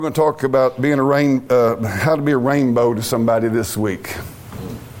We're going to talk about being how to be a rainbow to somebody this week.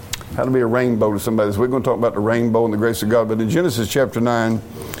 How to be a rainbow to somebody this week. We're going to talk about the rainbow and the grace of God. But in Genesis chapter 9,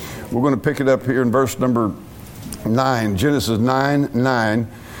 we're going to pick it up here in verse number 9. Genesis 9:9.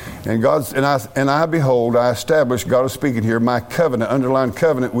 And I behold, I establish, God is speaking here, my covenant, underlined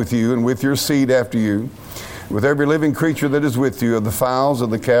covenant with you and with your seed after you, with every living creature that is with you, of the fowls,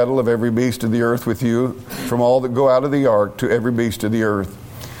 of the cattle, of every beast of the earth with you, from all that go out of the ark to every beast of the earth.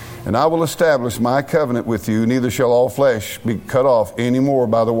 And I will establish my covenant with you, neither shall all flesh be cut off any more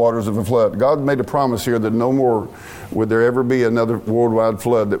by the waters of a flood. God made a promise here that no more would there ever be another worldwide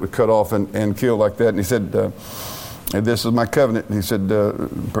flood that would cut off and kill like that. And he said, this is my covenant. And he said,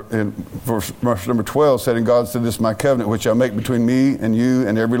 in verse number 12, said, and God said, this is my covenant, which I make between me and you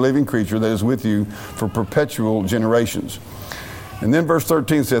and every living creature that is with you for perpetual generations. And then verse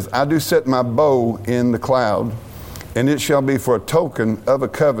 13 says, I do set my bow in the cloud, and it shall be for a token of a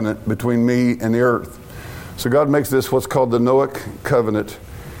covenant between me and the earth. So God makes this what's called the Noahic covenant,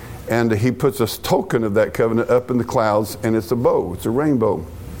 and he puts a token of that covenant up in the clouds, and it's a bow, it's a rainbow.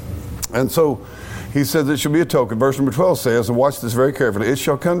 And so he says it shall be a token. Verse number 12 says, and watch this very carefully, it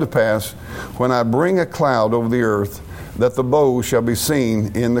shall come to pass when I bring a cloud over the earth that the bow shall be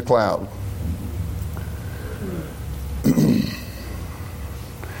seen in the cloud.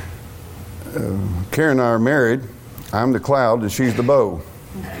 Karen and I are married. I'm the cloud and she's the bow.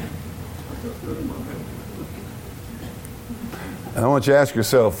 And I want you to ask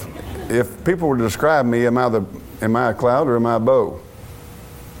yourself, if people were to describe me, am I a cloud or am I a bow?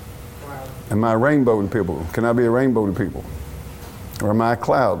 Am I a rainbow to people? Can I be a rainbow to people? Or am I a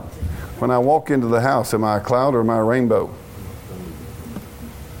cloud? When I walk into the house, am I a cloud or am I a rainbow?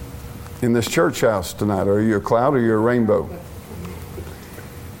 In this church house tonight, are you a cloud or are you a rainbow?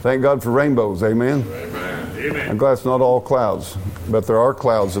 Thank God for rainbows, amen? Amen. I'm glad it's not all clouds, but there are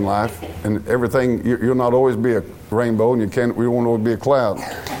clouds in life, and everything, you'll not always be a rainbow, and we won't always be a cloud.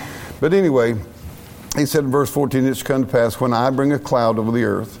 But anyway, he said in verse 14, it shall come to pass when I bring a cloud over the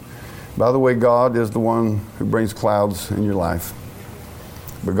earth. By the way, God is the one who brings clouds in your life,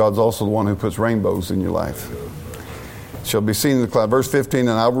 but God's also the one who puts rainbows in your life. It shall be seen in the cloud. Verse 15,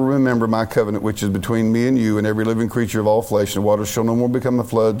 and I will remember my covenant which is between me and you and every living creature of all flesh, and the waters shall no more become a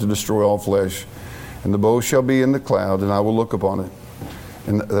flood to destroy all flesh. And the bow shall be in the cloud, and I will look upon it,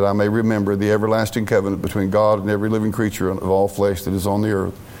 and that I may remember the everlasting covenant between God and every living creature of all flesh that is on the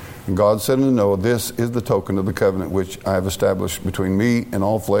earth. And God said unto Noah, this is the token of the covenant which I have established between me and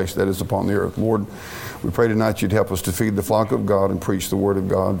all flesh that is upon the earth. Lord, we pray tonight you'd help us to feed the flock of God and preach the word of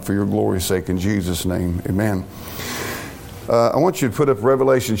God for your glory's sake. In Jesus' name, amen. I want you to put up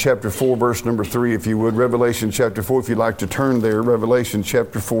Revelation chapter 4, verse number 3, if you would. Revelation chapter 4, if you'd like to turn there. Revelation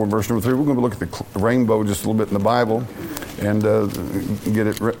chapter 4, verse number 3. We're going to look at the rainbow just a little bit in the Bible and get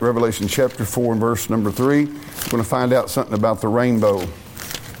it. Revelation chapter 4 and verse number 3. We're going to find out something about the rainbow.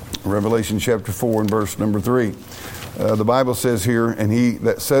 Revelation chapter 4 and verse number 3. The Bible says here, and he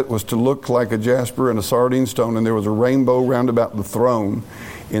that sat was to look like a jasper and a sardine stone, and there was a rainbow round about the throne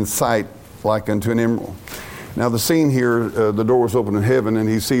in sight like unto an emerald. Now the scene here, the door was open in heaven, and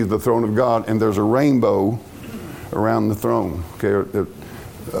he sees the throne of God, and there's a rainbow around the throne,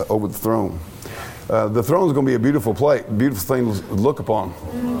 over the throne. The throne is going to be a beautiful place, beautiful thing to look upon.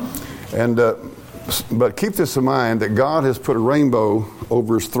 And but keep this in mind, that God has put a rainbow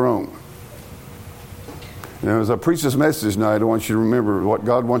over his throne. Now, as I preach this message tonight, I want you to remember what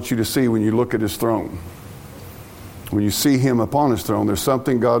God wants you to see when you look at his throne. When you see him upon his throne, there's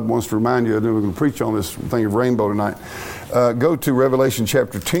something God wants to remind you of. And we're going to preach on this thing of rainbow tonight. Go to Revelation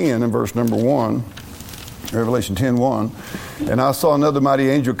chapter 10 and verse number 1. Revelation 10:1. And I saw another mighty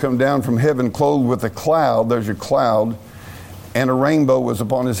angel come down from heaven, clothed with a cloud. There's your cloud. And a rainbow was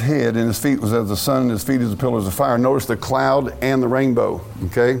upon his head, and his feet was as the sun, and his feet as the pillars of fire. Notice the cloud and the rainbow.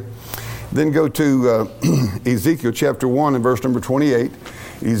 Okay? Then go to Ezekiel chapter 1 and verse number 28.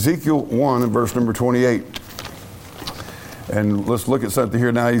 Ezekiel 1 and verse number 28. And let's look at something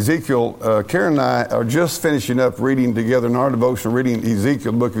here now. Ezekiel, Karen and I are just finishing up reading together in our devotion, reading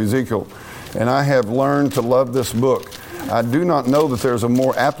Ezekiel, the book of Ezekiel. And I have learned to love this book. I do not know that there's a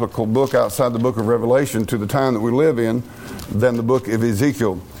more applicable book outside the book of Revelation to the time that we live in than the book of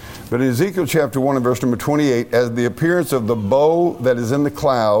Ezekiel. But in Ezekiel chapter 1 and verse number 28, as the appearance of the bow that is in the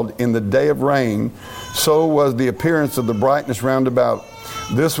cloud in the day of rain, so was the appearance of the brightness round about.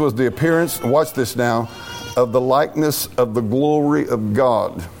 This was the appearance, watch this now, of the likeness of the glory of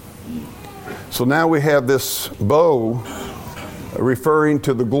God. So now we have this bow referring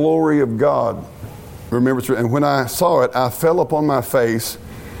to the glory of God. Remember, and when I saw it, I fell upon my face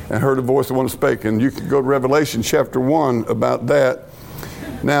and heard a voice of one who spake. And you can go to Revelation chapter 1 about that.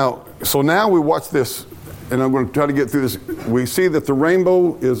 Now, so now we watch this, and I'm going to try to get through this. We see that the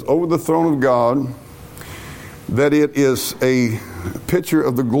rainbow is over the throne of God, that it is a picture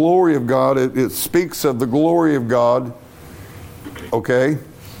of the glory of God. It speaks of the glory of God. Okay?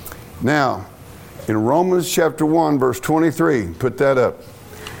 Now, in Romans chapter 1, verse 23, put that up.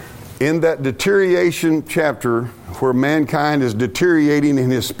 In that deterioration chapter where mankind is deteriorating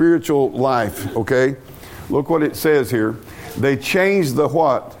in his spiritual life, okay? Look what it says here. They changed the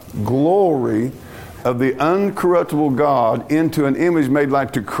what? Glory of the uncorruptible God into an image made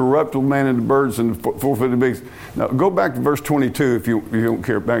like to corruptible man and the birds and the four-footed beasts. Now, go back to verse 22 if you don't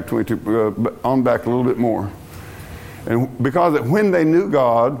care. Back 22, on back a little bit more. And because when they knew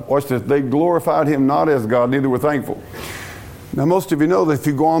God, watch this, they glorified him not as God, neither were thankful. Now, most of you know that if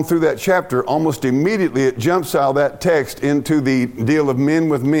you go on through that chapter, almost immediately it jumps out of that text into the deal of men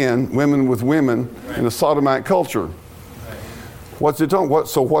with men, women with women, in the sodomite culture. What's it on?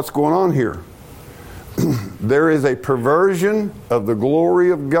 So what's going on here? There is a perversion of the glory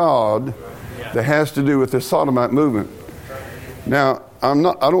of God that has to do with the sodomite movement. Now, I don't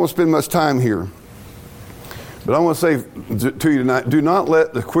want to spend much time here. But I want to say to you tonight, do not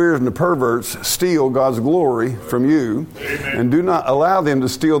let the queers and the perverts steal God's glory from you. Amen. And do not allow them to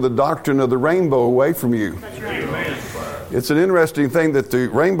steal the doctrine of the rainbow away from you. Amen. It's an interesting thing that the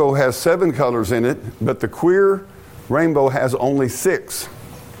rainbow has 7 colors in it, but the queer rainbow has only 6,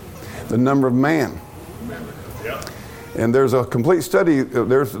 the number of man. And there's a complete study.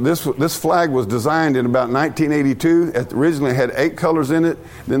 This flag was designed in about 1982. It originally had 8 colors in it.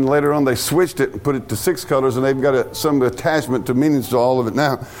 Then later on they switched it and put it to 6 colors, and they've got some attachment to meanings to all of it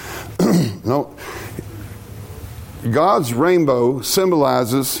now. No, God's rainbow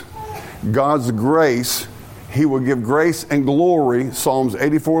symbolizes God's grace. He will give grace and glory, Psalms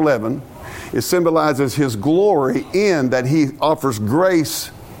 84:11. It symbolizes his glory in that he offers grace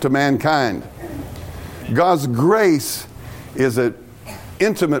to mankind. God's grace is an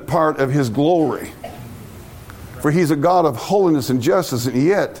intimate part of his glory. For he's a God of holiness and justice, and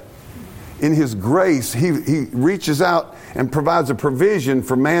yet in his grace he reaches out and provides a provision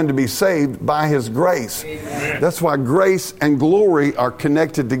for man to be saved by his grace. Amen. That's why grace and glory are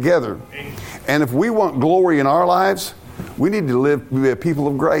connected together. And if we want glory in our lives, we need to be a people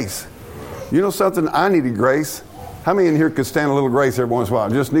of grace. You know something? I needed grace. How many in here could stand a little grace every once in a while?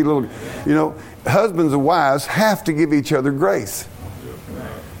 Just need a little, husbands and wives have to give each other grace.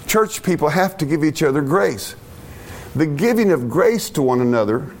 Church people have to give each other grace. The giving of grace to one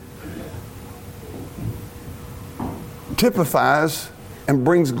another typifies and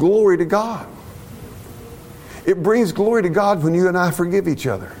brings glory to God. It brings glory to God when you and I forgive each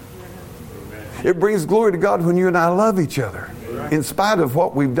other. It brings glory to God when you and I love each other, in spite of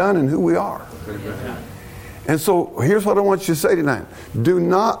what we've done and who we are. And so here's what I want you to say tonight. Do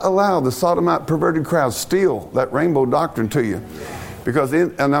not allow the sodomite perverted crowd steal that rainbow doctrine to you. Because,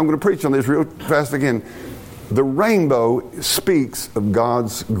 and I'm going to preach on this real fast again, the rainbow speaks of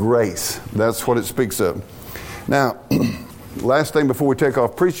God's grace. That's what it speaks of. Now, last thing before we take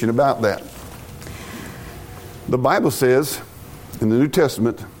off preaching about that. The Bible says in the New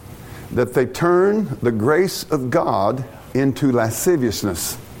Testament that they turn the grace of God into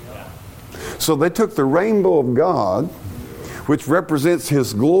lasciviousness. So they took the rainbow of God, which represents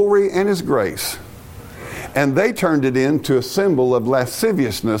his glory and his grace, and they turned it into a symbol of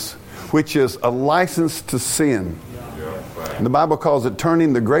lasciviousness, which is a license to sin. And the Bible calls it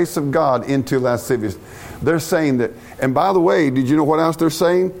turning the grace of God into lascivious. They're saying that, and by the way, did you know what else they're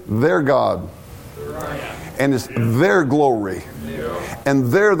saying? They're God. And it's their glory.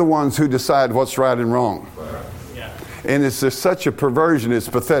 And they're the ones who decide what's right and wrong. And it's just such a perversion, it's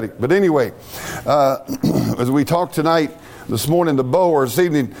pathetic. But anyway, as we talk tonight, this morning, the bow, or this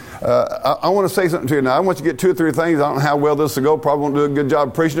evening, I want to say something to you now. I want you to get 2 or 3 things. I don't know how well this will go. Probably won't do a good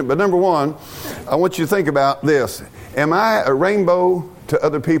job preaching it. But number one, I want you to think about this. Am I a rainbow to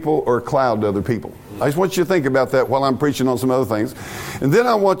other people or a cloud to other people? I just want you to think about that while I'm preaching on some other things. And then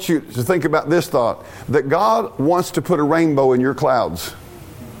I want you to think about this thought, that God wants to put a rainbow in your clouds.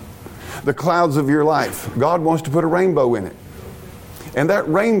 The clouds of your life. God wants to put a rainbow in it. And that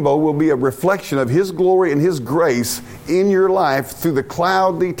rainbow will be a reflection of his glory and his grace in your life through the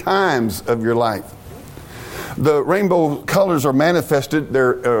cloudy times of your life. The rainbow colors are manifested.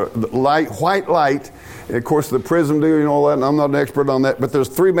 They're light, white light. And of course, the prism deal and all that, and I'm not an expert on that, but there's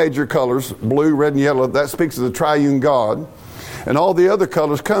 3 major colors, blue, red, and yellow. That speaks of the triune God. And all the other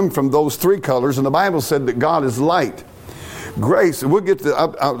colors come from those 3 colors, and the Bible said that God is light. Grace, we'll get to,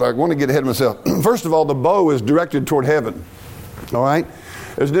 I want to get ahead of myself. First of all, the bow is directed toward heaven. All right?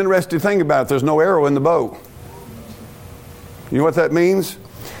 There's an interesting thing about it. There's no arrow in the bow. You know what that means?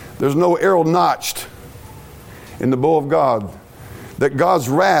 There's no arrow notched in the bow of God. That God's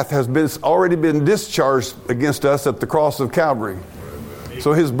wrath has already been discharged against us at the cross of Calvary.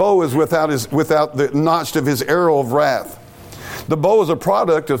 So his bow is without the notch of his arrow of wrath. The bow is a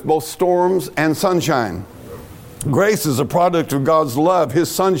product of both storms and sunshine. Grace is a product of God's love, his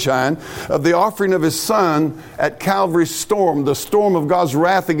sunshine, of the offering of his Son at Calvary's storm, the storm of God's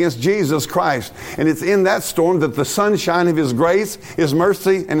wrath against Jesus Christ. And it's in that storm that the sunshine of his grace, his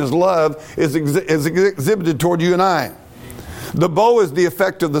mercy, and his love is exhibited toward you and I. The bow is the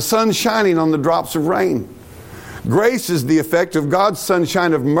effect of the sun shining on the drops of rain. Grace is the effect of God's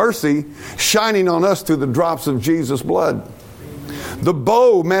sunshine of mercy shining on us through the drops of Jesus' blood. The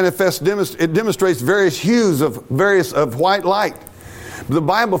bow demonstrates various hues of white light. The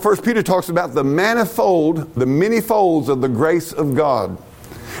Bible, 1 Peter talks about the many folds of the grace of God.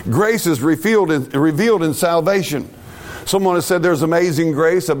 Grace is revealed in salvation. Someone has said there's amazing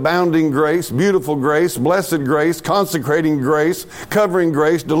grace, abounding grace, beautiful grace, blessed grace, consecrating grace, covering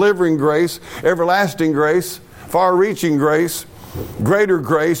grace, delivering grace, everlasting grace, far-reaching grace, greater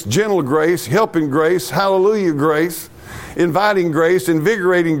grace, gentle grace, helping grace, hallelujah grace, inviting grace,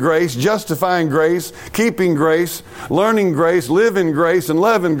 invigorating grace, justifying grace, keeping grace, learning grace, living grace, and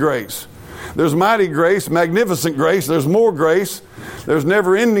loving grace. There's mighty grace, magnificent grace, there's more grace, there's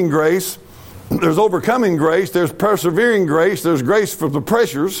never-ending grace, there's overcoming grace, there's persevering grace, there's grace for the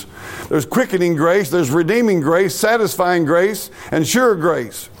pressures, there's quickening grace, there's redeeming grace, satisfying grace, and sure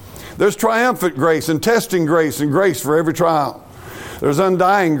grace. There's triumphant grace and testing grace and grace for every trial. There's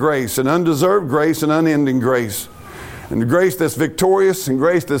undying grace and undeserved grace and unending grace. And the grace that's victorious and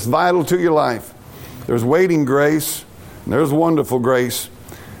grace that's vital to your life. There's waiting grace, and there's wonderful grace,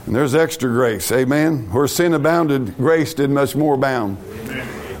 and there's extra grace. Amen? Where sin abounded, grace did much more abound. Amen.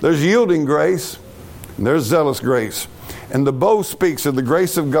 There's yielding grace, and there's zealous grace. And the bow speaks of the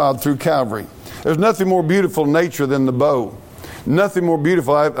grace of God through Calvary. There's nothing more beautiful in nature than the bow. Nothing more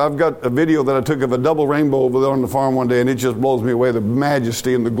beautiful. I've got a video that I took of a double rainbow over there on the farm one day, and it just blows me away, the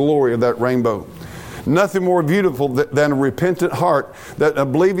majesty and the glory of that rainbow. Nothing more beautiful than a repentant heart that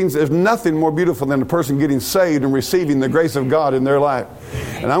believing. There's nothing more beautiful than a person getting saved and receiving the grace of God in their life.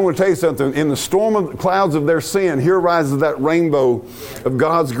 And I want to tell you something. In the storm of the clouds of their sin, here rises that rainbow of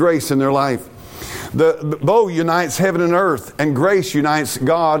God's grace in their life. The bow unites heaven and earth, and grace unites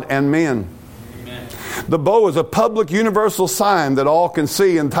God and men. The bow is a public universal sign that all can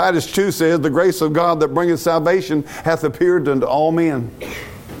see. And Titus 2 says, the grace of God that bringeth salvation hath appeared unto all men.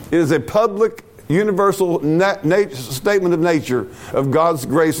 It is a public universal statement of nature of God's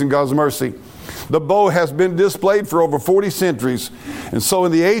grace and God's mercy. The bow has been displayed for over 40 centuries. And so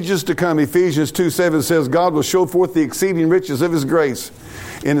in the ages to come, Ephesians 2:7 says, God will show forth the exceeding riches of his grace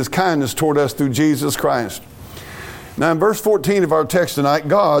in his kindness toward us through Jesus Christ. Now in verse 14 of our text tonight,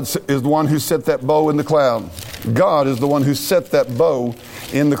 God is the one who set that bow in the cloud. God is the one who set that bow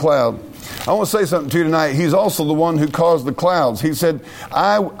in the cloud. I want to say something to you tonight. He's also the one who caused the clouds. He said,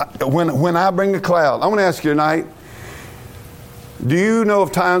 when I bring a cloud, I want to ask you tonight, do you know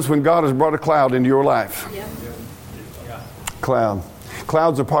of times when God has brought a cloud into your life? Yeah. Cloud.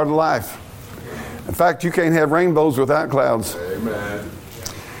 Clouds are part of life. In fact, you can't have rainbows without clouds. Amen.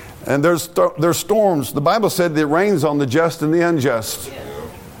 And there's storms. The Bible said that it rains on the just and the unjust. Yeah.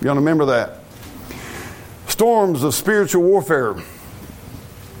 You want to remember that. Storms of spiritual warfare.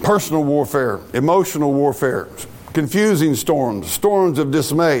 Personal warfare, emotional warfare, confusing storms, storms of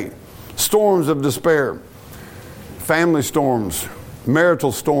dismay, storms of despair, family storms,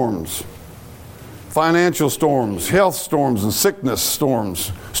 marital storms, financial storms, health storms and sickness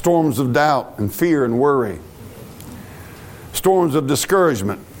storms, storms of doubt and fear and worry, storms of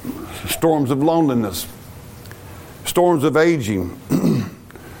discouragement, storms of loneliness, storms of aging,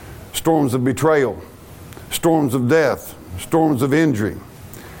 storms of betrayal, storms of death, storms of injury.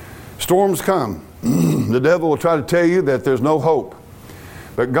 Storms come. The devil will try to tell you that there's no hope.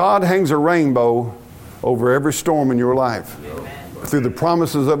 But God hangs a rainbow over every storm in your life. Amen. Through the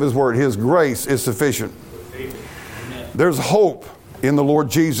promises of his word. His grace is sufficient. Amen. There's hope in the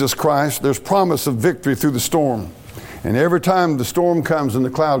Lord Jesus Christ. There's promise of victory through the storm. And every time the storm comes and the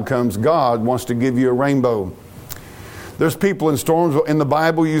cloud comes, God wants to give you a rainbow. There's people in storms. In the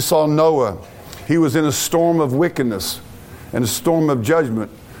Bible, you saw Noah. He was in a storm of wickedness and a storm of judgment.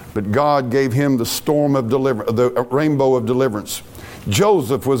 But God gave him the storm of deliverance, the rainbow of deliverance.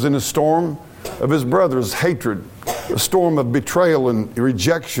 Joseph was in a storm of his brother's hatred, a storm of betrayal and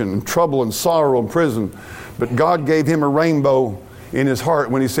rejection, and trouble and sorrow and prison. But God gave him a rainbow in his heart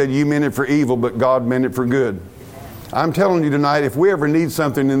when he said, you meant it for evil, but God meant it for good. I'm telling you tonight, if we ever need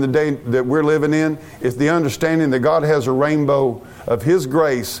something in the day that we're living in, it's the understanding that God has a rainbow of His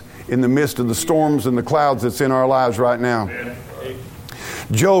grace in the midst of the storms and the clouds that's in our lives right now.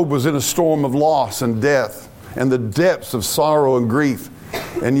 Job was in a storm of loss and death and the depths of sorrow and grief.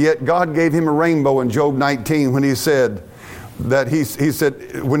 And yet God gave him a rainbow in Job 19 when he said that he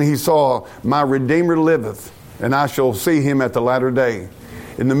said, when he saw, "My Redeemer liveth, and I shall see him at the latter day."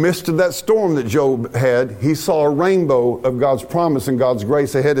 In the midst of that storm that Job had, he saw a rainbow of God's promise and God's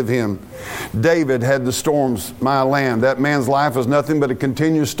grace ahead of him. David had the storms, my land. That man's life was nothing but a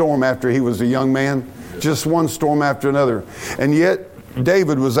continuous storm after he was a young man. Just one storm after another. And yet,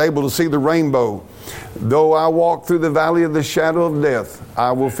 David was able to see the rainbow. "Though I walk through the valley of the shadow of death,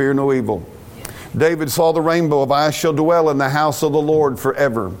 I will fear no evil." David saw the rainbow of, "I shall dwell in the house of the Lord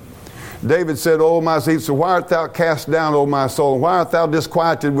forever." David said, "O my soul, so why art thou cast down, O my soul? And why art thou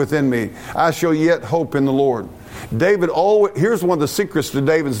disquieted within me? I shall yet hope in the Lord." David always, here's one of the secrets to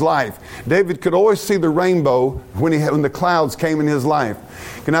David's life. David could always see the rainbow when the clouds came in his life.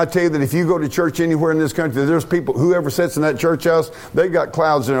 Can I tell you that if you go to church anywhere in this country, there's people, whoever sits in that church house, they got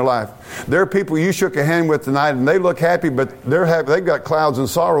clouds in their life. There are people you shook a hand with tonight and they look happy, but they've got clouds and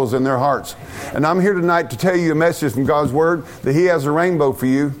sorrows in their hearts. And I'm here tonight to tell you a message from God's Word that He has a rainbow for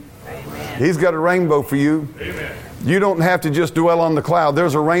you. He's got a rainbow for you. Amen. You don't have to just dwell on the cloud.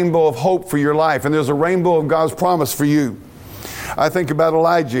 There's a rainbow of hope for your life, and there's a rainbow of God's promise for you. I think about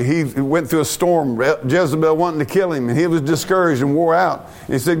Elijah. He went through a storm, Jezebel wanting to kill him, and he was discouraged and wore out.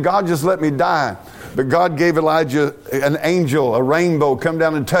 And he said, "God, just let me die." But God gave Elijah an angel, a rainbow, come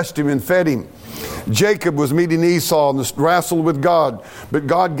down and touched him and fed him. Jacob was meeting Esau and wrestled with God, but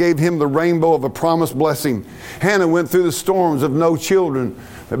God gave him the rainbow of a promised blessing. Hannah went through the storms of no children,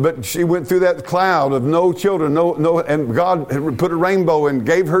 but she went through that cloud of no children, and God put a rainbow and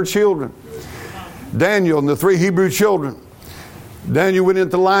gave her children. Daniel and the 3 Hebrew children. Daniel went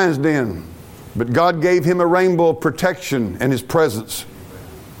into the lion's den, but God gave him a rainbow of protection and His presence.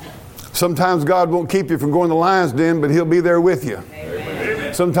 Sometimes God won't keep you from going to the lion's den, but He'll be there with you.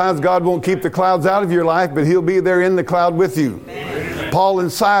 Amen. Sometimes God won't keep the clouds out of your life, but He'll be there in the cloud with you. Amen. Paul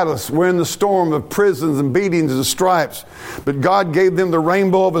and Silas were in the storm of prisons and beatings and stripes, but God gave them the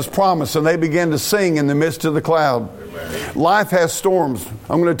rainbow of His promise, and they began to sing in the midst of the cloud. Amen. Life has storms.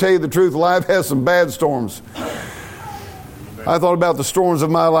 I'm going to tell you the truth. Life has some bad storms. I thought about the storms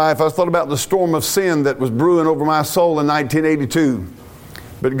of my life. I thought about the storm of sin that was brewing over my soul in 1982.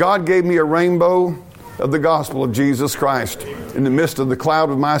 But God gave me a rainbow of the gospel of Jesus Christ in the midst of the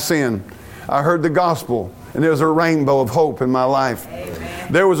cloud of my sin. I heard the gospel, and there was a rainbow of hope in my life. Amen.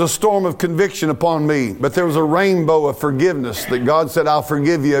 There was a storm of conviction upon me, but there was a rainbow of forgiveness that God said, "I'll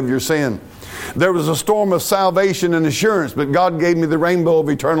forgive you of your sin." There was a storm of salvation and assurance, but God gave me the rainbow of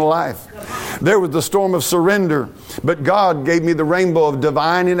eternal life. There was the storm of surrender, but God gave me the rainbow of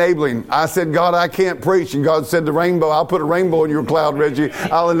divine enabling. I said, "God, I can't preach." And God said, "The rainbow, I'll put a rainbow in your cloud, Reggie.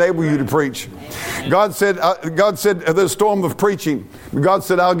 I'll enable you to preach." God said, the storm of preaching. God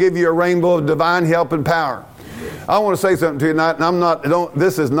said, "I'll give you a rainbow of divine help and power." I want to say something to you tonight, and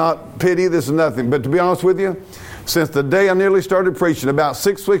this is not pity, this is nothing. But to be honest with you, since the day I nearly started preaching, about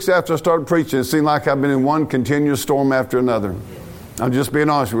 6 weeks after I started preaching, it seemed like I've been in one continuous storm after another. I'm just being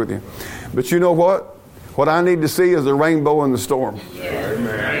honest with you. But you know what? What I need to see is a rainbow in the storm. Yes.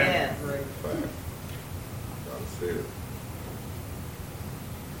 Amen.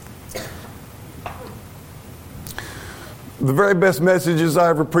 The very best messages I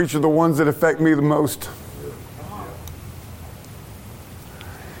ever preach are the ones that affect me the most.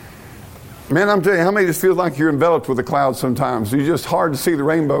 Man, I'm telling you, how many just feel like you're enveloped with a cloud sometimes? It's just hard to see the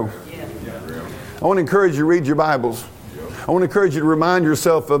rainbow. I want to encourage you to read your Bibles. I want to encourage you to remind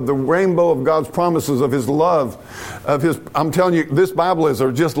yourself of the rainbow of God's promises, of His love, of His... I'm telling you, this Bible is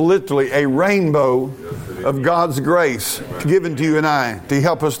just literally a rainbow of God's grace given to you and I to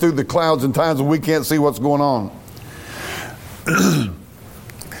help us through the clouds and times when we can't see what's going on.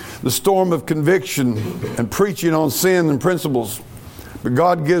 The storm of conviction and preaching on sin and principles. But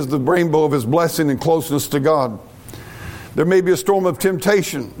God gives the rainbow of His blessing and closeness to God. There may be a storm of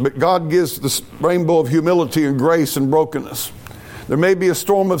temptation, but God gives the rainbow of humility and grace and brokenness. There may be a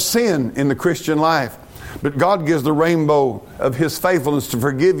storm of sin in the Christian life, but God gives the rainbow of His faithfulness to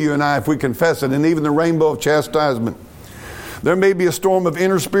forgive you and I if we confess it, and even the rainbow of chastisement. There may be a storm of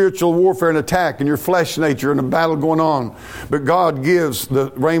inner spiritual warfare and attack in your flesh nature and a battle going on, but God gives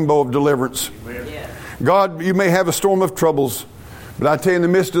the rainbow of deliverance. God, you may have a storm of troubles, but I tell you, in the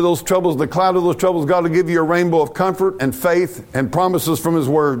midst of those troubles, the cloud of those troubles, God will give you a rainbow of comfort and faith and promises from His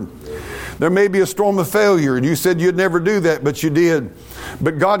Word. There may be a storm of failure, and you said you'd never do that, but you did.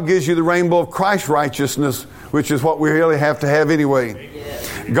 But God gives you the rainbow of Christ's righteousness, which is what we really have to have anyway.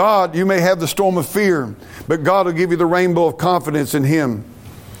 God, you may have the storm of fear, but God will give you the rainbow of confidence in Him.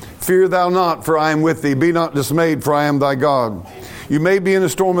 Fear thou not, for I am with thee. Be not dismayed, for I am thy God. You may be in a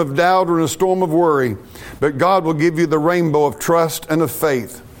storm of doubt or in a storm of worry, but God will give you the rainbow of trust and of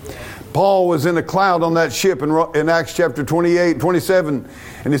faith. Paul was in a cloud on that ship in Acts chapter 27,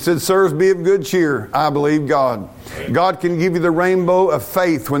 and he said, Sirs, be of good cheer. I believe God. God can give you the rainbow of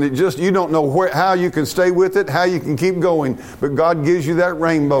faith when you don't know how you can stay with it, how you can keep going, but God gives you that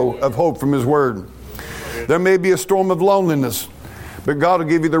rainbow of hope from His Word. There may be a storm of loneliness, but God will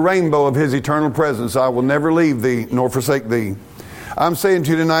give you the rainbow of His eternal presence. I will never leave thee nor forsake thee. I'm saying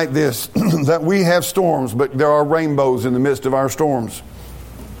to you tonight this, that we have storms, but there are rainbows in the midst of our storms.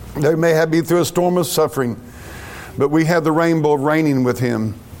 They may have been through a storm of suffering, but we have the rainbow of reigning with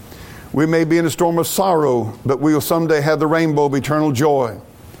Him. We may be in a storm of sorrow, but we will someday have the rainbow of eternal joy.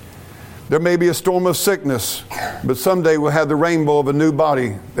 There may be a storm of sickness, but someday we'll have the rainbow of a new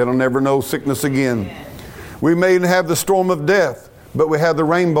body that'll never know sickness again. We may have the storm of death, but we have the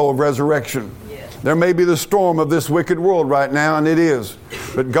rainbow of resurrection. There may be the storm of this wicked world right now, and it is.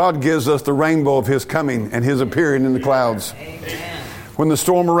 But God gives us the rainbow of His coming and His appearing in the clouds. When the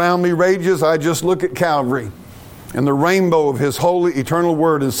storm around me rages, I just look at Calvary and the rainbow of His holy, eternal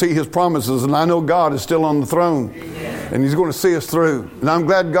Word and see His promises. And I know God is still on the throne. And He's going to see us through. And I'm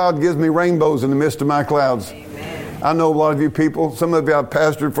glad God gives me rainbows in the midst of my clouds. I know a lot of you people, some of you I've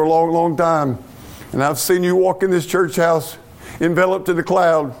pastored for a long, long time. And I've seen you walk in this church house enveloped in the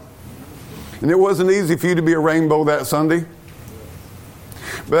cloud. And it wasn't easy for you to be a rainbow that Sunday.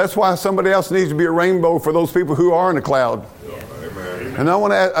 But that's why somebody else needs to be a rainbow for those people who are in a cloud. And I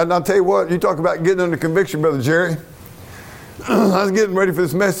want to, and I'll tell you what, you talk about getting under conviction, Brother Jerry. I was getting ready for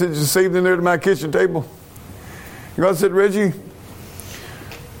this message this evening there at my kitchen table. God said, Reggie,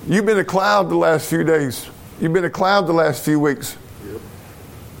 you've been a cloud the last few days. You've been a cloud the last few weeks.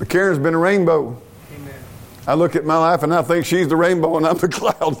 But Karen's been a rainbow. I look at my life and I think she's the rainbow and I'm the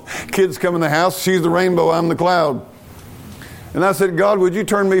cloud. Kids come in the house, she's the rainbow, I'm the cloud. And I said, God, would you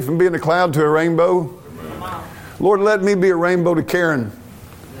turn me from being a cloud to a rainbow? Lord, let me be a rainbow to Karen.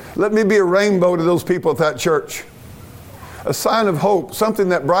 Let me be a rainbow to those people at that church. A sign of hope, something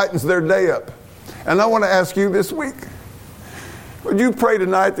that brightens their day up. And I want to ask you this week, would you pray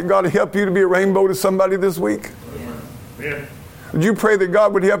tonight that God will help you to be a rainbow to somebody this week? Yeah. Would you pray that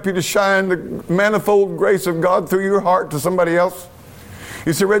God would help you to shine the manifold grace of God through your heart to somebody else?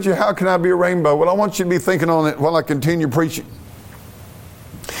 You say, Reggie, how can I be a rainbow? Well, I want you to be thinking on it while I continue preaching.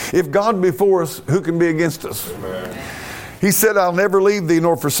 If God be for us, who can be against us? Amen. He said, I'll never leave thee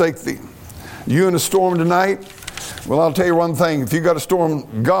nor forsake thee. You in a storm tonight? Well, I'll tell you one thing. If you got a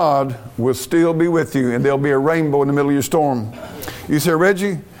storm, God will still be with you, and there'll be a rainbow in the middle of your storm. You say,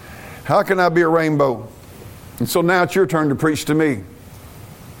 Reggie, how can I be a rainbow? And so now it's your turn to preach to me.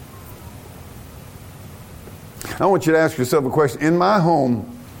 I want you to ask yourself a question. In my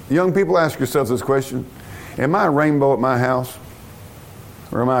home, young people, ask yourself this question. Am I a rainbow at my house?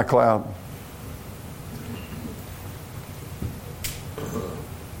 Or am I a cloud?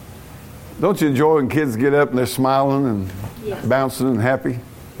 Don't you enjoy when kids get up and they're smiling and bouncing and happy?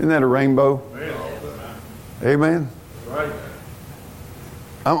 Isn't that a rainbow? Amen? Right.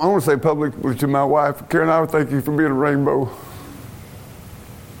 I want to say publicly to my wife, Karen, I would thank you for being a rainbow.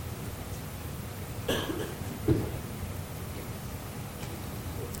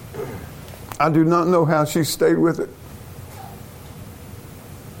 I do not know how she stayed with it.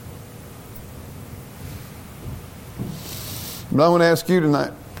 But I want to ask you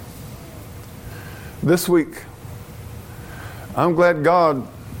tonight, this week, I'm glad God,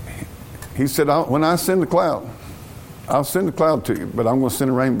 He said, when I send the cloud, I'll send a cloud to you, but I'm going to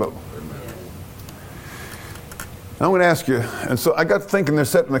send a rainbow. I'm going to ask you, and so I got thinking there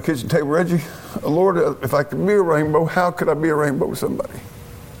sitting at the kitchen table, Reggie, Lord, if I could be a rainbow, how could I be a rainbow with somebody?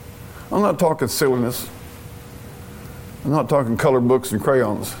 I'm not talking silliness. I'm not talking colored books and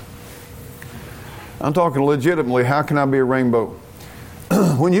crayons. I'm talking legitimately, how can I be a rainbow?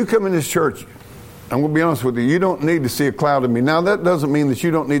 When you come in this church, I'm going to be honest with you, you don't need to see a cloud in me. Now, that doesn't mean that you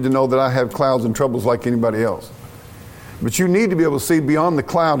don't need to know that I have clouds and troubles like anybody else. But you need to be able to see beyond the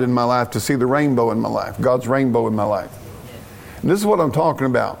cloud in my life to see the rainbow in my life, God's rainbow in my life. And this is what I'm talking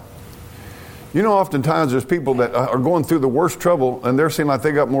about. You know, oftentimes there's people that are going through the worst trouble and they seem like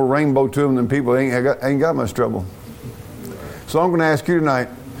they got more rainbow to them than people that ain't got much trouble. So I'm going to ask you tonight,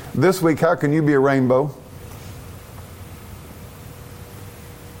 this week, how can you be a rainbow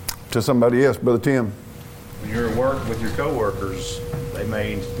to somebody else, Brother Tim? When you're at work with your coworkers, they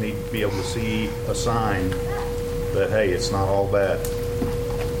may need to be able to see a sign that, hey, it's not all bad.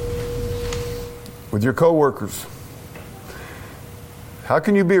 With your coworkers, How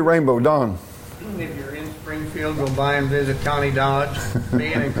can you be a rainbow, Don? If you're in Springfield, go by and visit Connie Dodge.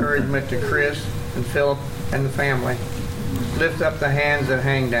 Be an encouragement to Chris and Philip and the family. Lift up the hands that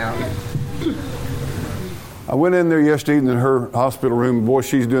hang down. I went in there yesterday evening in her hospital room. Boy,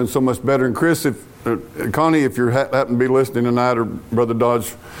 she's doing so much better. And Chris, Connie, if you happen to be listening tonight, or Brother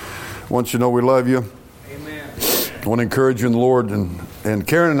Dodge wants you to know we love you. Amen. I want to encourage you in the Lord. And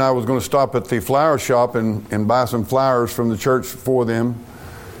Karen and I was going to stop at the flower shop and buy some flowers from the church for them.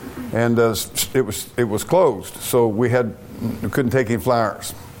 And it was closed, so we couldn't take any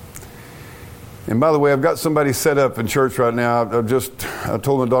flowers. And by the way, I've got somebody set up in church right now. I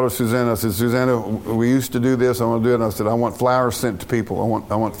told my daughter Susanna, I said, Susanna, we used to do this. I want to do it. And I said, I want flowers sent to people.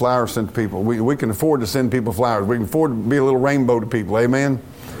 I want flowers sent to people. We can afford to send people flowers. We can afford to be a little rainbow to people. Amen.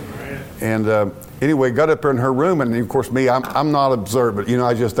 And anyway, got up there in her room, and of course me, I'm not observant.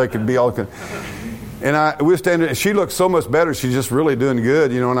 I just think it'd be all. And we were standing, and she looked so much better. She's just really doing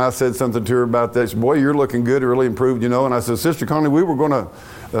good, and I said something to her about that. She said, boy, you're looking good. It really improved, And I said, Sister Connie, we were going to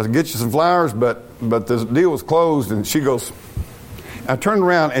get you some flowers, but the deal was closed. And she goes, I turned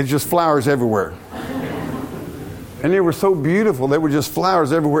around, and just flowers everywhere. And they were so beautiful. They were just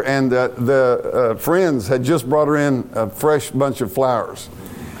flowers everywhere. And the friends had just brought her in a fresh bunch of flowers.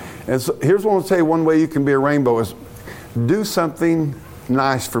 And so here's what I want to tell you. One way you can be a rainbow is do something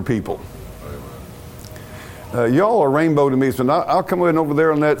nice for people. Y'all are rainbow to me. So I'll come in over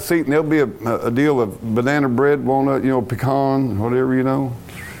there on that seat, and there'll be a deal of banana bread, walnut, pecan, whatever,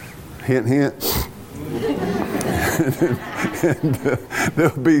 Hint, hint. and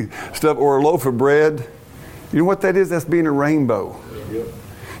there'll be stuff, or a loaf of bread. You know what that is? That's being a rainbow. Yep.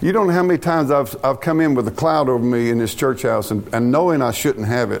 You don't know how many times I've come in with a cloud over me in this church house, and knowing I shouldn't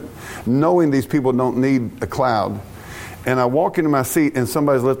have it, knowing these people don't need a cloud. And I walk into my seat, and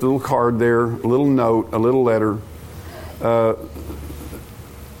somebody's left a little card there, a little note, a little letter.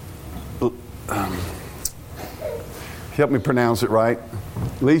 Help me pronounce it right.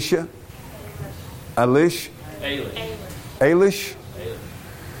 Alicia? Alish? Alish?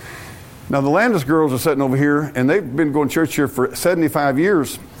 Now, the Landis girls are sitting over here, and they've been going to church here for 75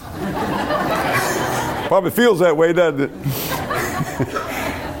 years. Probably feels that way, doesn't it?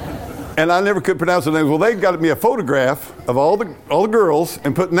 And I never could pronounce the names. Well, they got me a photograph of all the girls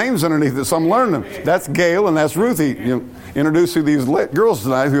and put names underneath it, so I'm learning them. That's Gail and that's Ruthie. Introduce you these girls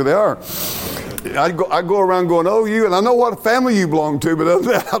tonight, who they are. I go around going, oh, you, and I know what family you belong to, but other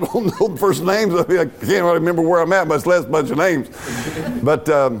than that, I don't know the first names. I can't really remember where I'm at, much less a bunch of names. But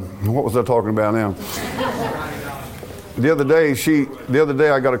what was I talking about now? The other day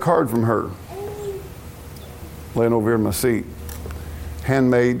I got a card from her, laying over here in my seat,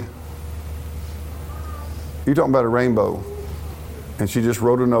 handmade. You're talking about a rainbow. And she just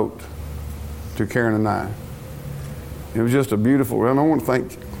wrote a note to Karen and I. It was just a beautiful, and I want to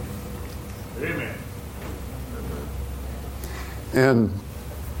thank you. Amen. And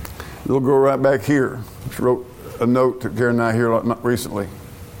the little girl right back here, she wrote a note to Karen and I here not recently.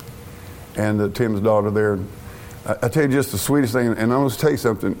 And Tim's daughter there. I tell you just the sweetest thing, and I'm going to tell you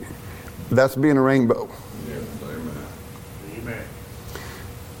something. That's being a rainbow. Yes, amen. Amen.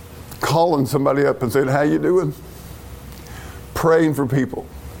 Calling somebody up and saying, how you doing? Praying for people.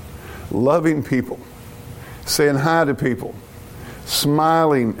 Loving people. Saying hi to people.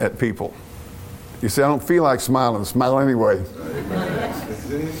 Smiling at people. You say, I don't feel like smiling. Smile anyway.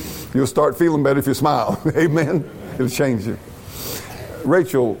 Amen. You'll start feeling better if you smile. Amen. It'll change you.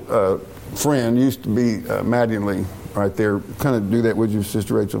 Rachel, friend, used to be Mattingly right there. Kind of do that with you,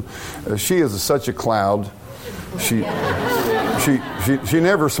 Sister Rachel. She is such a cloud. She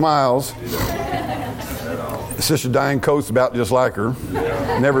never smiles. Sister Diane Coates about just like her.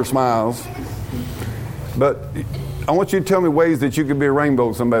 Never smiles. But I want you to tell me ways that you could be a rainbow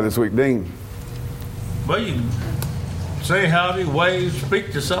to somebody this week. Dean. Well, you can say howdy, wave,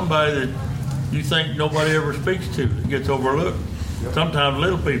 speak to somebody that you think nobody ever speaks to, that gets overlooked. Yep. Sometimes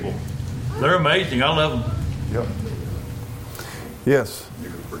little people. They're amazing. I love them. Yep. Yes. You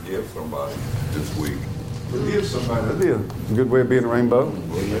can forgive somebody this week. Forgive somebody. That'd be a good way of being a rainbow.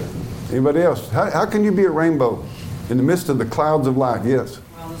 Well, yeah. Anybody else? How can you be a rainbow in the midst of the clouds of life? Yes.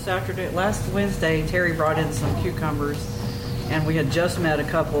 Well, this afternoon, last Wednesday, Terry brought in some cucumbers, and we had just met a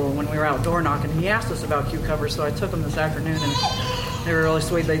couple when we were out door knocking. He asked us about cucumbers, so I took them this afternoon, and they were really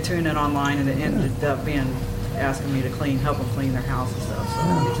sweet. They tuned in online, and it ended up being asking me to help them clean their house and stuff.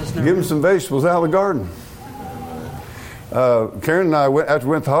 So just give them some vegetables out of the garden. Karen and I, after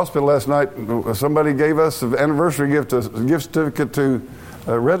we went to the hospital last night, somebody gave us an anniversary gift, a gift certificate to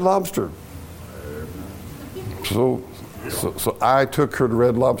Red Lobster. So I took her to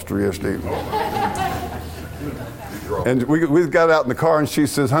Red Lobster yesterday. And we got out in the car, and she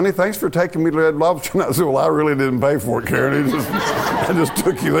says, "Honey, thanks for taking me to Red Lobster." And I said, "Well, I really didn't pay for it, Karen. I just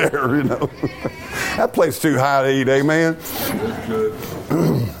took you there, you know." That place too high to eat, amen?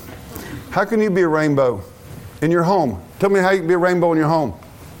 How can you be a rainbow in your home? Tell me how you can be a rainbow in your home.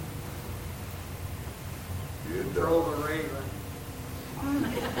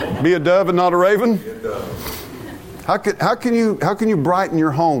 Be a dove and not a raven? Be a dove. How can you brighten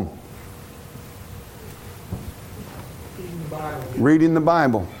your home? Reading the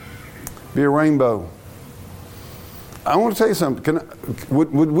Bible. Be a rainbow. I want to tell you something.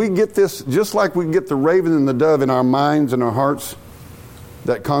 Would we get this just like we get the raven and the dove in our minds and our hearts?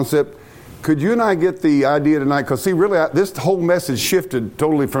 That concept. Could you and I get the idea tonight? Because see, really, this whole message shifted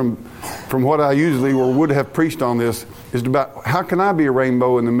totally from what I usually or would have preached on. This is about how can I be a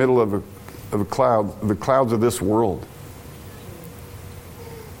rainbow in the middle of a cloud, the clouds of this world.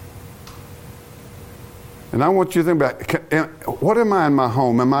 And I want you to think about, what am I in my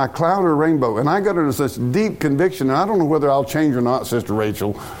home? Am I a cloud or a rainbow? And I got into such deep conviction, and I don't know whether I'll change or not, Sister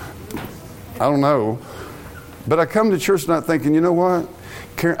Rachel. I don't know. But I come to church tonight thinking, you know what?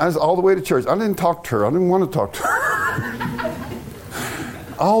 Karen, I was all the way to church. I didn't talk to her. I didn't want to talk to her.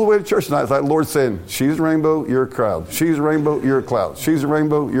 All the way to church tonight, it's like the Lord saying, she's a rainbow, you're a cloud. She's a rainbow, you're a cloud. She's a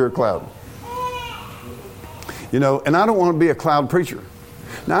rainbow, you're a cloud. You know, and I don't want to be a cloud preacher.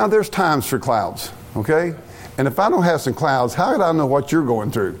 Now, there's times for clouds. Okay? And if I don't have some clouds, how would I know what you're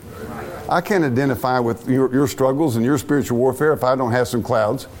going through? I can't identify with your struggles and your spiritual warfare if I don't have some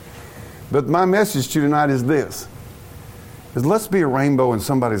clouds. But my message to you tonight is this. Is let's be a rainbow in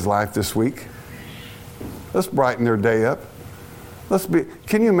somebody's life this week. Let's brighten their day up.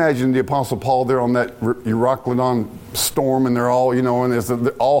 Can you imagine the Apostle Paul there on that Euroclydon storm, and they're all, you know, and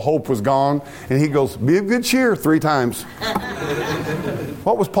all hope was gone. And he goes, be of good cheer 3 times.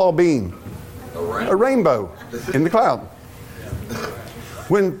 What was Paul being? A rainbow in the cloud.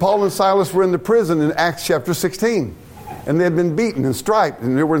 When Paul and Silas were in the prison in Acts chapter 16, and they had been beaten and striped,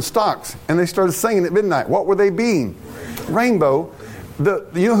 and they were in stocks, and they started singing at midnight. What were they being? Rainbow.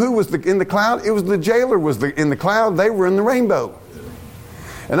 You know who was in the cloud? It was the jailer was in the cloud. They were in the rainbow.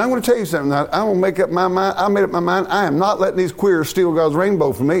 And I'm going to tell you something. I'm going to make up my mind. I made up my mind. I am not letting these queers steal God's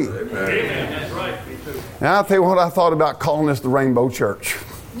rainbow from me. Amen. That's right. Me too. And I'll tell you what I thought about calling this the Rainbow Church.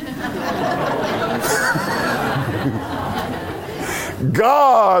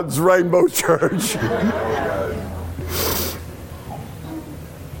 God's Rainbow Church.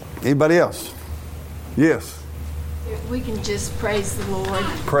 Anybody else? Yes. We can just praise the Lord.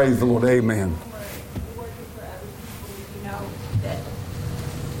 Praise the Lord. Amen. Working for other people, you know, that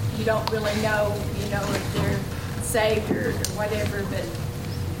you don't really know, you know, if they're saved or whatever, but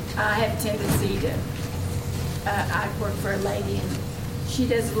I have a tendency to, I work for a lady and she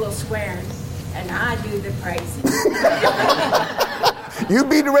does a little swearing and I do the praising. You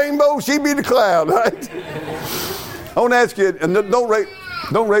be the rainbow, she be the cloud, right? I want to ask you, and don't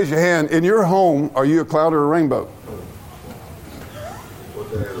raise your hand. In your home, are you a cloud or a rainbow? What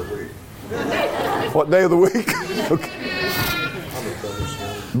day of the week? What day of the week? Okay.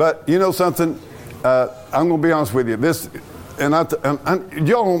 But you know something? I'm going to be honest with you.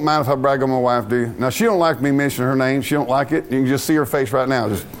 Y'all don't mind if I brag on my wife, do you? Now, she don't like me mentioning her name. She don't like it. You can just see her face right now.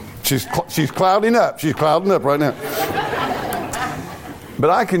 She's clouding up. She's clouding up right now. But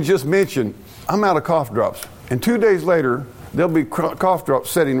I can just mention, I'm out of cough drops. And 2 days later, there'll be cough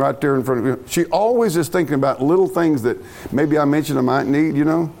drops sitting right there in front of you. She always is thinking about little things that maybe I mentioned I might need, you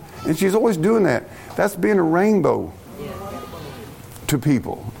know. And she's always doing that. That's being a rainbow to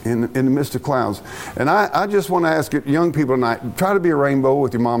people in the midst of clouds. And I just want to ask young people tonight, try to be a rainbow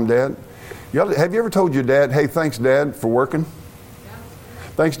with your mom and dad. Have you ever told your dad, hey, thanks, Dad, for working?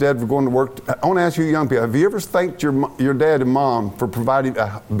 Thanks, Dad, for going to work. I want to ask you young people, have you ever thanked your dad and mom for providing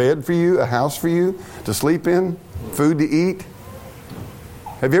a bed for you, a house for you to sleep in, food to eat?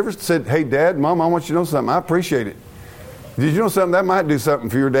 Have you ever said, hey, Dad, Mom, I want you to know something. I appreciate it. Did you know something? That might do something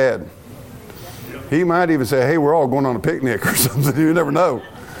for your dad. He might even say, hey, we're all going on a picnic or something. You never know.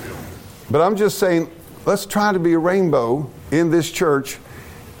 But I'm just saying, let's try to be a rainbow in this church,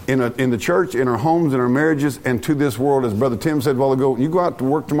 in the church, in our homes, in our marriages, and to this world. As Brother Tim said a while ago, you go out to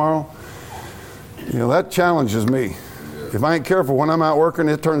work tomorrow, you know, that challenges me. If I ain't careful when I'm out working,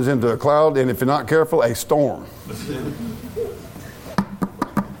 it turns into a cloud, and if you're not careful, a storm.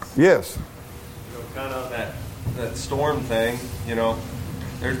 Yes. You know, kind of that storm thing, you know,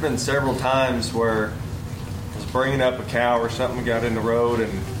 there's been several times where I was bringing up a cow or something, got in the road,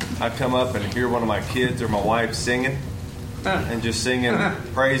 and I'd come up and hear one of my kids or my wife singing, and just singing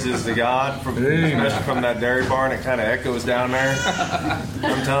praises to God, especially from that dairy barn. It kind of echoes down there.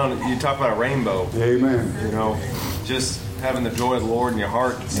 I'm telling you, talk about a rainbow. Amen. You know, just having the joy of the Lord in your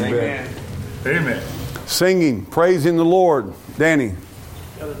heart and singing. Amen. Amen. Singing, praising the Lord. Danny.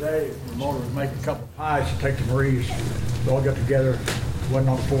 The other day, the mother was making a couple of pies to take to Marie's. We all got together. It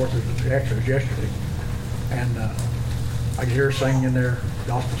wasn't on the 4th, it was actually yesterday. And I could hear her singing in there,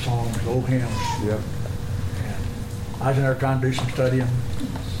 gospel songs, old hymns. Yep. And I was in there trying to do some studying,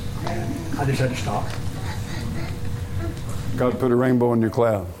 and I just had to stop. God put a rainbow in your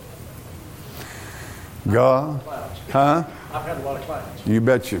cloud. God, huh? I've had a lot of clouds. You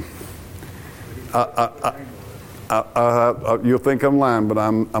bet you. You'll think I'm lying, but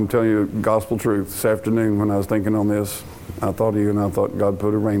I'm telling you gospel truth. This afternoon when I was thinking on this, I thought of you and I thought God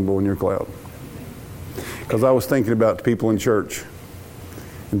put a rainbow in your cloud. Because I was thinking about people in church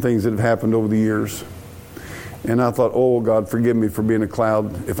and things that have happened over the years. And I thought, oh, God, forgive me for being a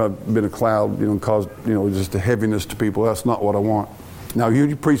cloud. If I've been a cloud, caused, just a heaviness to people. That's not what I want. Now,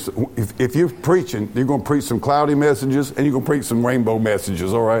 you preach. If you're preaching, you're going to preach some cloudy messages and you're going to preach some rainbow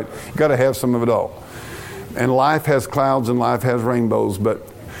messages, all right? You've got to have some of it all. And life has clouds and life has rainbows, but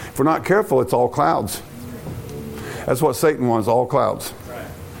if we're not careful, it's all clouds. That's what Satan wants, all clouds.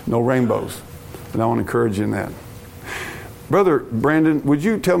 No rainbows. And I want to encourage you in that. Brother Brandon, would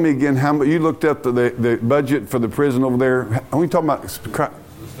you tell me again how much you looked up the budget for the prison over there? Are we talking about? The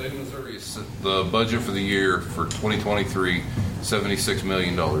state of Missouri, the budget for the year for 2023, $76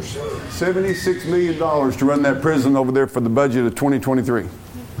 million. $76 million to run that prison over there for the budget of 2023.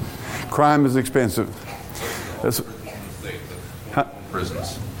 Crime is expensive. That's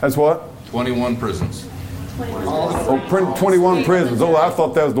prisons. That's what? 21 prisons. 21 prisons. Oh, I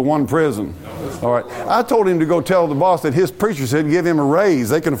thought that was the one prison. All right. I told him to go tell the boss that his preacher said give him a raise.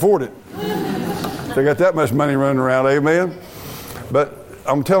 They can afford it. They got that much money running around. Amen. But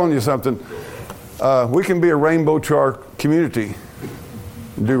I'm telling you something. We can be a rainbow to our community.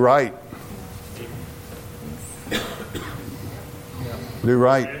 Do right. Do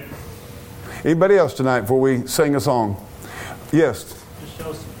right. Anybody else tonight before we sing a song? Yes. Just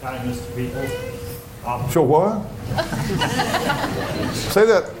show some kindness to people. Show what? Say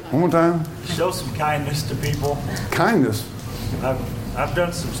that one more time. Show some kindness to people. Kindness? I've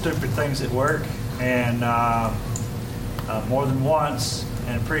done some stupid things at work, and more than once,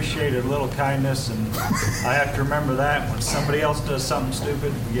 and appreciated a little kindness. And I have to remember that when somebody else does something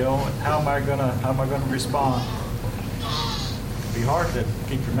stupid, how am I gonna respond? It'd be hard to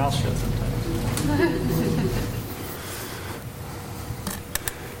keep your mouth shut sometimes.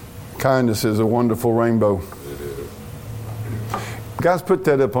 Kindness is a wonderful rainbow. Guys, put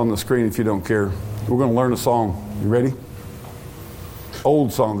that up on the screen if you don't care. We're going to learn a song. You ready?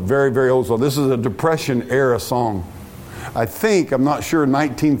 Old song, very, very old song. This is a Depression era song. I'm not sure,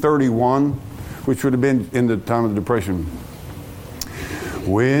 1931, which would have been in the time of the Depression.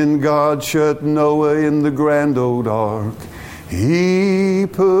 When God shut Noah in the grand old ark, He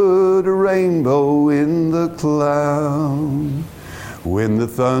put a rainbow in the cloud. When the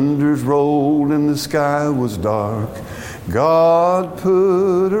thunders rolled and the sky was dark, God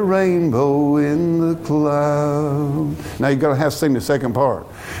put a rainbow in the cloud. Now you got to have to sing the second part.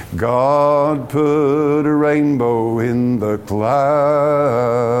 God put a rainbow in the cloud.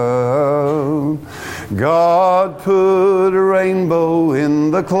 God put a rainbow in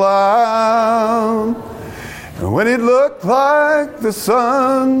the cloud. And when it looked like the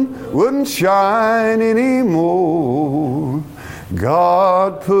sun wouldn't shine anymore,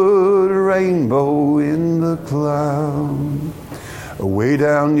 God put a rainbow in the cloud. Away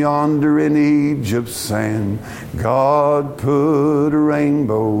down yonder in Egypt's sand, God put a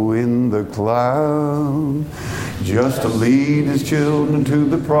rainbow in the cloud. Just to lead His children to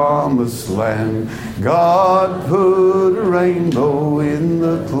the promised land, God put a rainbow in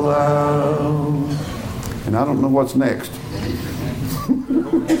the cloud. And I don't know what's next.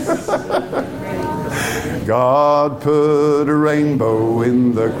 God put a rainbow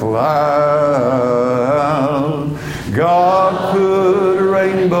in the cloud. God put a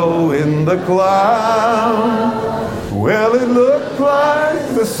rainbow in the cloud. Well, it looked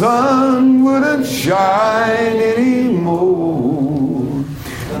like the sun wouldn't shine anymore.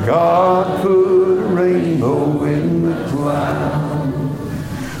 God put a rainbow in the cloud.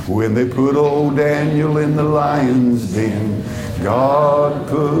 When they put old Daniel in the lion's den, God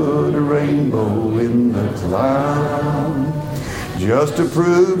put a rainbow in the cloud. Just to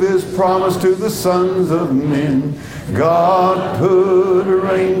prove His promise to the sons of men, God put a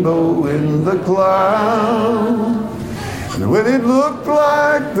rainbow in the cloud. And when it looked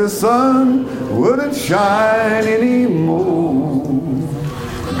like the sun wouldn't shine anymore,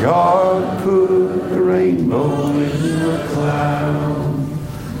 God put a rainbow in the cloud.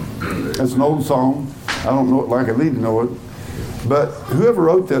 That's an old song. I don't know it like I need to know it. But whoever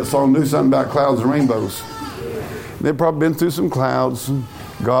wrote that song knew something about clouds and rainbows. They've probably been through some clouds, and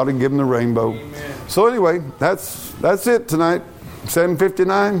God had given the rainbow. So anyway, that's it tonight.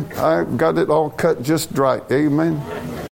 7:59. I got it all cut just right. Amen.